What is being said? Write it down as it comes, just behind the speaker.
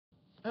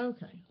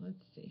Okay, let's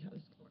see how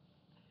this works.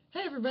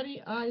 Hey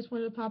everybody, I just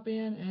wanted to pop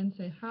in and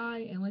say hi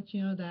and let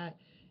you know that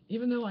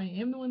even though I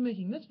am the one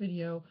making this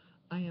video,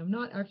 I am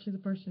not actually the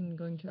person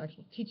going to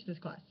actually teach this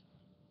class.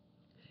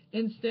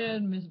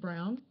 Instead, Ms.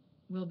 Brown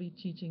will be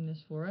teaching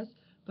this for us,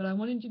 but I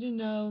wanted you to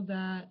know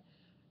that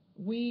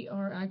we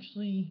are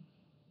actually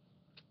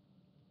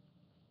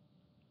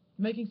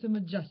making some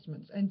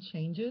adjustments and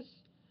changes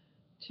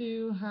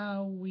to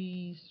how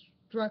we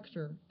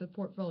structure the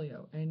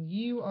portfolio, and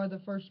you are the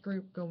first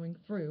group going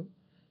through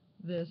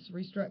this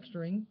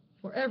restructuring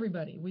for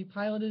everybody. We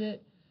piloted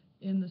it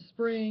in the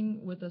spring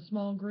with a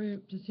small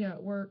group to see how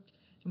it worked,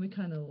 and we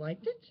kind of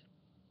liked it.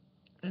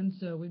 And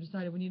so we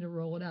decided we need to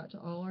roll it out to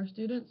all our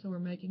students, so we're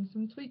making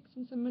some tweaks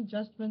and some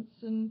adjustments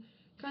and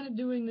kind of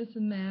doing this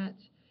and that.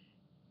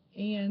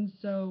 And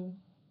so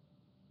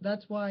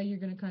that's why you're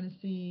going to kind of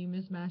see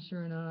Ms.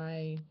 Masher and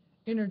I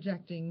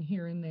interjecting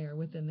here and there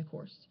within the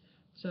course.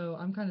 So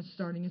I'm kind of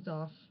starting us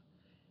off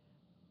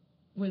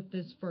with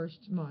this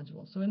first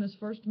module. So in this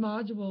first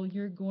module,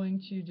 you're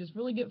going to just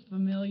really get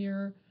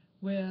familiar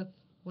with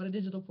what a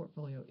digital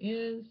portfolio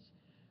is.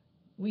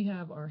 We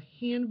have our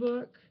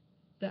handbook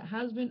that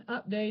has been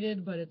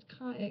updated, but it's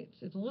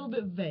a little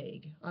bit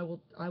vague. I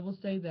will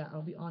say that.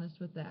 I'll be honest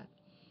with that.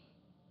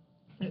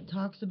 It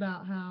talks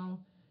about how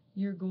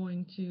you're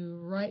going to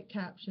write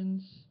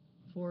captions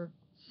for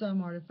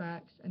some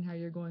artifacts and how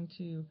you're going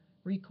to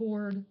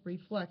record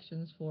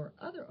reflections for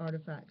other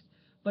artifacts,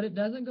 but it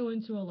doesn't go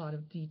into a lot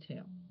of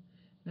detail.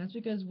 That's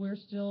because we're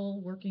still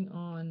working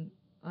on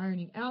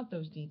ironing out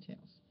those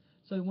details.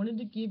 So I wanted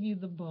to give you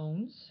the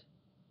bones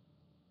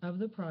of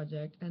the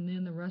project, and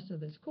then the rest of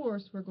this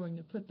course we're going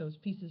to put those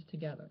pieces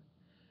together.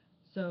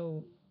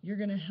 So you're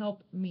going to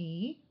help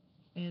me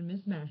and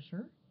Ms.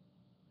 Masher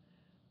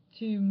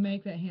to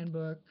make that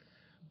handbook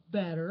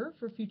better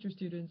for future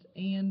students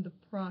and the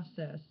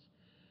process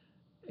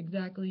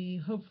exactly,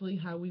 hopefully,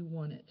 how we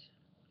want it.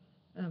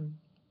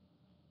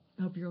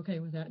 I hope you're okay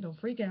with that. Don't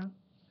freak out.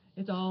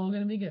 It's all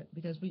going to be good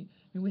because we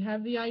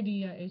have the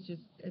idea.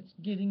 It's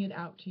getting it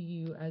out to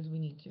you as we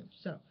need to.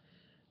 So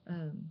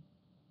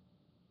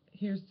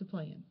here's the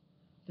plan.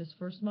 This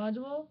first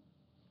module,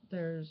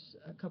 there's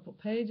a couple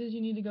pages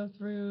you need to go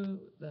through.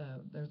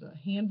 There's a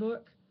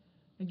handbook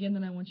again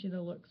that I want you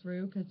to look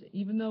through, because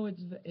even though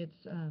it's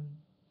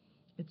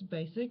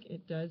basic,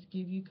 it does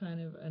give you kind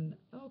of an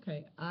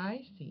okay,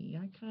 I see,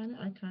 I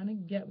kind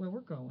of get where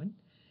we're going.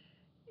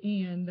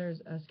 And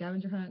there's a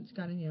scavenger hunt. It's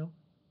kind of,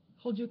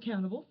 hold you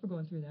accountable for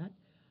going through that.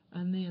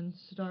 And then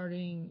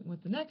starting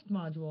with the next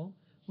module,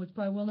 which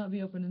probably will not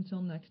be open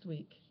until next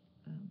week,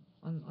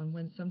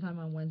 sometime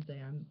on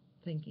Wednesday, I'm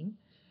thinking.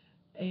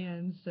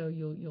 And so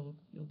you'll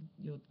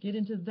get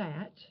into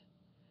that,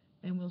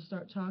 and we'll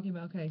start talking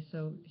about, okay,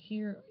 so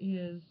here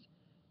is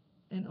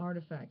an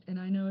artifact. And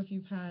I know if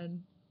you've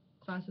had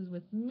classes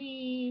with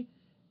me,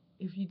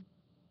 if you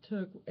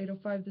took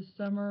 805 this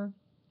summer,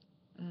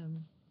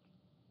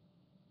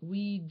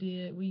 we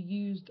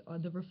used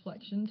the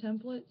reflection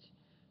template.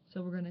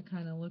 So we're going to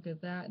kind of look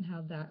at that and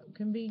how that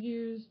can be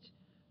used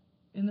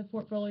in the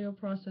portfolio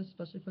process,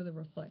 especially for the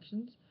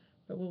reflections.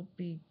 But we'll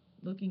be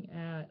looking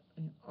at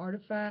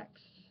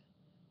artifacts,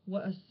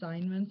 what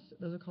assignments,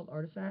 those are called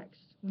artifacts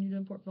when you're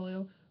doing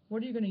portfolio.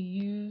 What are you going to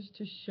use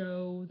to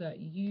show that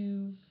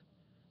you've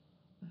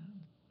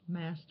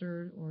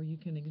mastered, or you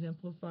can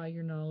exemplify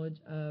your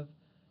knowledge of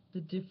the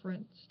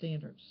different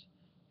standards.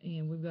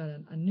 And we've got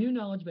a new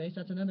knowledge base.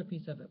 That's another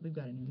piece of it. We've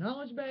got a new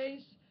knowledge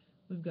base.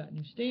 We've got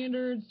new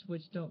standards,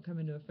 which don't come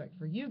into effect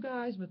for you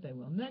guys, but they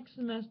will next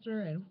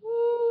semester, and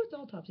whoo, it's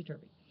all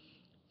topsy-turvy.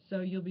 So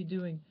we'll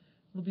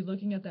be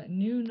looking at that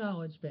new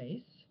knowledge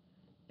base,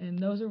 and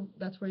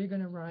that's where you're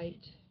going to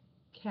write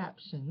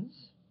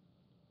captions,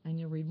 and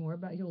you'll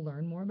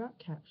learn more about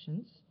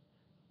captions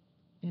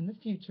in the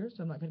future,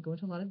 so I'm not going to go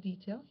into a lot of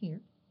detail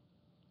here.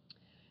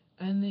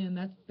 And then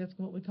that's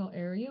what we call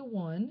Area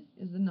 1,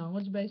 is the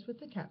knowledge base with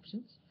the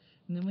captions.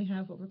 And then we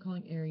have what we're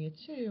calling Area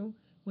 2,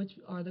 which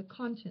are the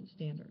content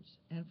standards.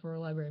 And for a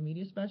library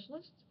media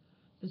specialist,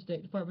 the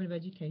State Department of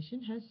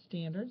Education has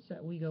standards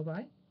that we go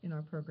by in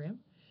our program.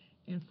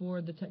 And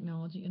for the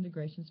technology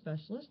integration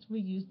specialist, we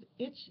use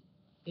the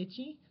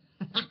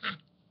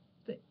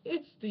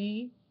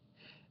ITSD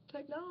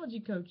technology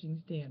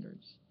coaching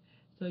standards.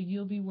 So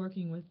you'll be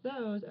working with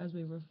those as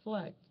we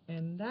reflect.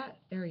 And that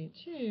Area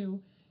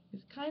 2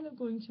 is kind of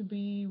going to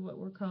be what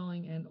we're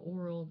calling an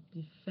oral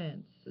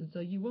defense. And so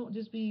you won't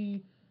just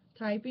be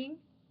typing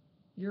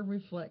your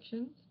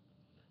reflections.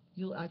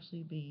 You'll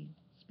actually be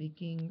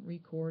speaking,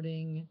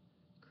 recording,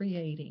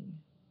 creating.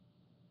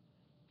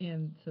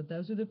 And so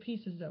those are the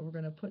pieces that we're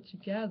going to put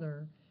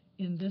together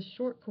in this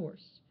short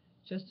course,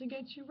 just to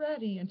get you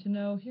ready and to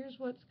know here's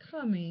what's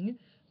coming.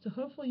 So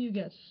hopefully you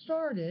get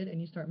started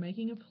and you start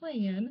making a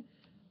plan,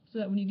 so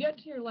that when you get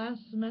to your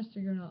last semester,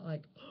 you're not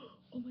like,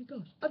 oh my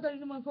gosh, I've got to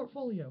do my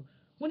portfolio.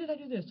 When did I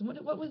do this? And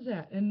what was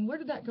that? And where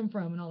did that come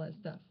from? And all that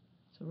stuff.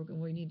 So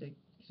we need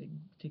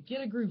to get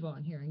a groove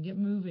on here and get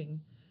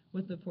moving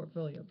with the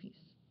portfolio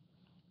piece.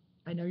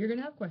 I know you're going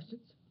to have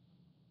questions.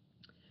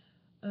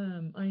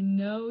 I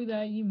know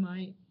that you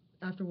might,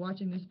 after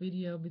watching this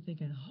video, be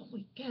thinking,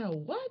 holy cow,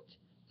 what?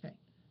 Okay,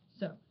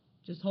 so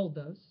just hold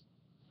those,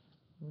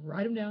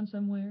 write them down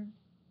somewhere,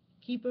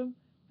 keep them,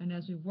 and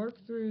as we work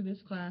through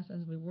this class,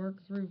 as we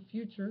work through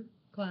future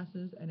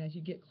classes, and as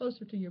you get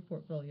closer to your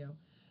portfolio,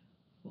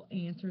 we'll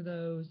answer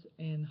those,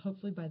 and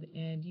hopefully by the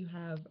end you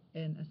have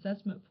an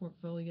assessment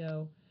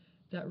portfolio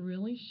that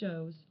really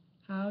shows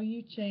how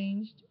you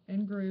changed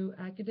and grew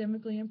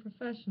academically and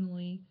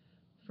professionally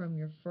from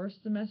your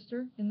first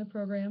semester in the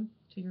program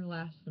to your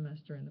last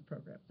semester in the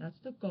program. That's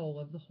the goal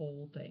of the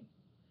whole thing.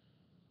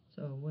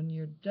 So when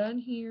you're done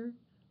here,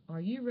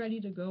 are you ready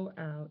to go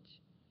out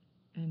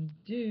and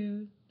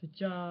do the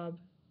job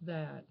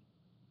that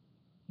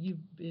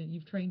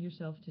you've trained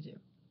yourself to do?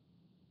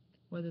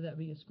 Whether that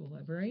be a school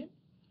librarian,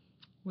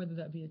 whether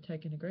that be a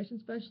tech integration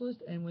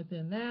specialist, and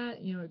within that,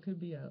 it could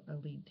be a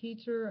lead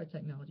teacher, a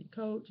technology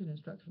coach, an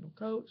instructional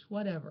coach,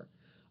 whatever.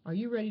 Are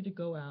you ready to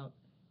go out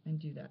and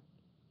do that?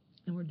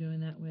 And we're doing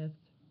that with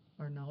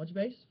our knowledge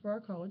base for our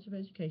College of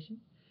Education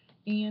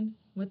and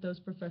with those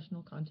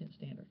professional content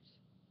standards.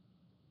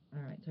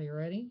 All right, so you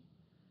ready?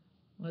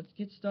 Let's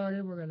get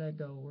started. We're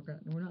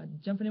not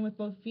jumping in with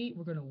both feet.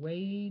 We're going to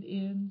wade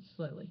in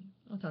slowly.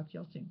 I'll talk to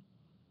y'all soon.